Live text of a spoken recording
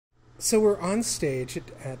So we're on stage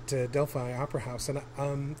at Delphi Opera House,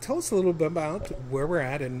 and tell us a little bit about where we're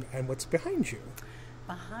at and what's behind you.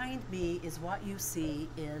 Behind me is what you see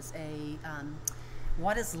is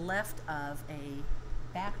what is left of a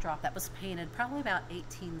backdrop that was painted probably about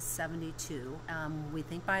 1872, we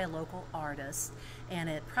think by a local artist, and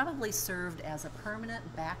it probably served as a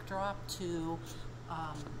permanent backdrop to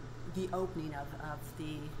the opening of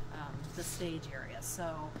the stage area.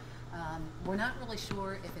 So we're not really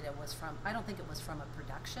sure if it was from, I don't think it was from a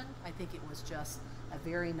production. I think it was just a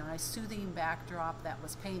very nice soothing backdrop that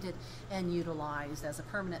was painted and utilized as a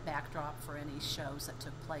permanent backdrop for any shows that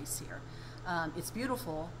took place here. It's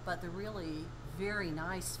beautiful, but the really very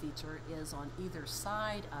nice feature is on either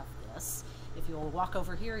side of this. If you'll walk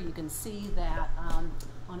over here, you can see that on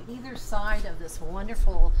either side of this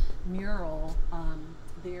wonderful mural,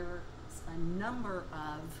 there's a number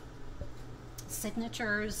of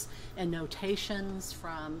signatures and notations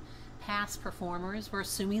from past performers. We're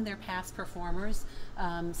assuming they're past performers.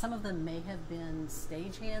 Some of them may have been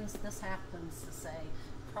stagehands. This happens to say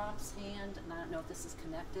props hand, and I don't know if this is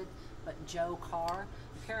connected, but Joe Carr.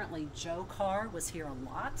 Apparently Joe Carr was here a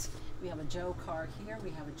lot. We have a Joe Carr here,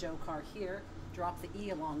 we have a Joe Carr here, drop the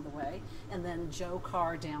E along the way, and then Joe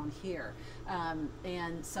Carr down here.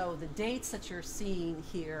 And so the dates that you're seeing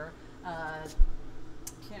here,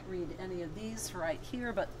 can't read any of these right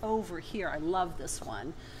here, but over here, I love this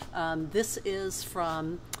one. This is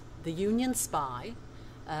from The Union Spy,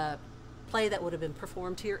 play that would have been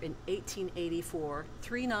performed here in 1884.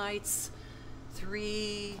 3 nights,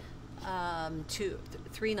 three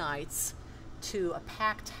nights to a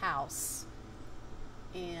packed house.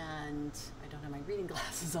 And I don't have my reading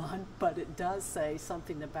glasses on, but it does say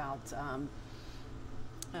something about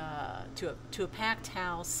to a packed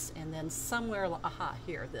house, and then somewhere, aha,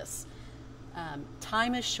 here, this.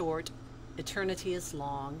 Time is short, eternity is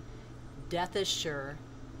long, death is sure,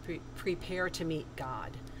 prepare to meet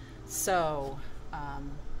God. So,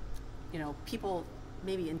 you know, people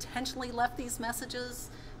maybe intentionally left these messages.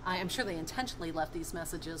 I'm sure they intentionally left these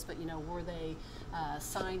messages, but, you know, were they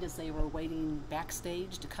signed as they were waiting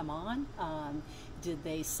backstage to come on? Did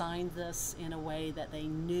they sign this in a way that they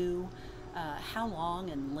knew how long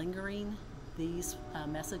and lingering these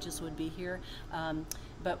messages would be here?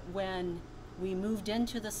 But when we moved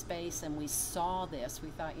into the space and we saw this, we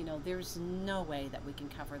thought, you know, there's no way that we can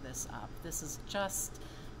cover this up. This is just,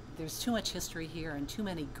 there's too much history here and too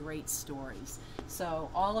many great stories. So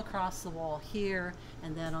all across the wall here,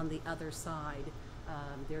 and then on the other side,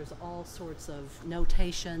 there's all sorts of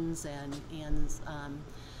notations and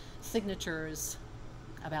signatures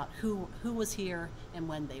about who was here and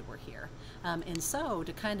when they were here. And so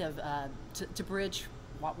to kind of, to bridge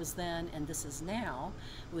what was then and this is now,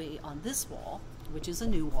 we, on this wall, which is a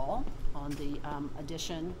new wall, on the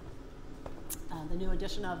new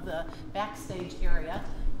addition of the backstage area,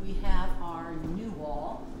 we have our new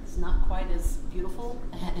wall. It's not quite as beautiful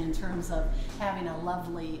in terms of having a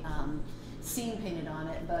lovely scene painted on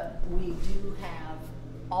it, but we do have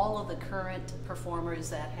all of the current performers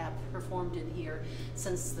that have performed in here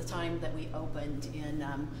since the time that we opened in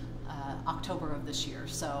October of this year.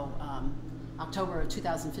 So October of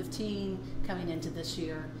 2015 coming into this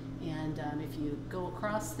year. And if you go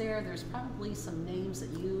across there, there's probably some names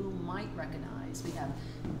that you might recognize. We have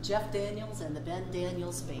Jeff Daniels and the Ben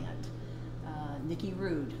Daniels Band. Nikki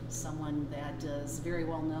Rude, someone that is very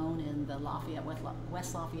well known in the Lafayette,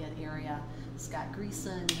 West Lafayette area. Scott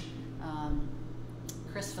Greason,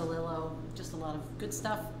 Chris Filillo, just a lot of good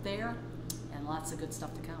stuff there and lots of good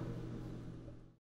stuff to come.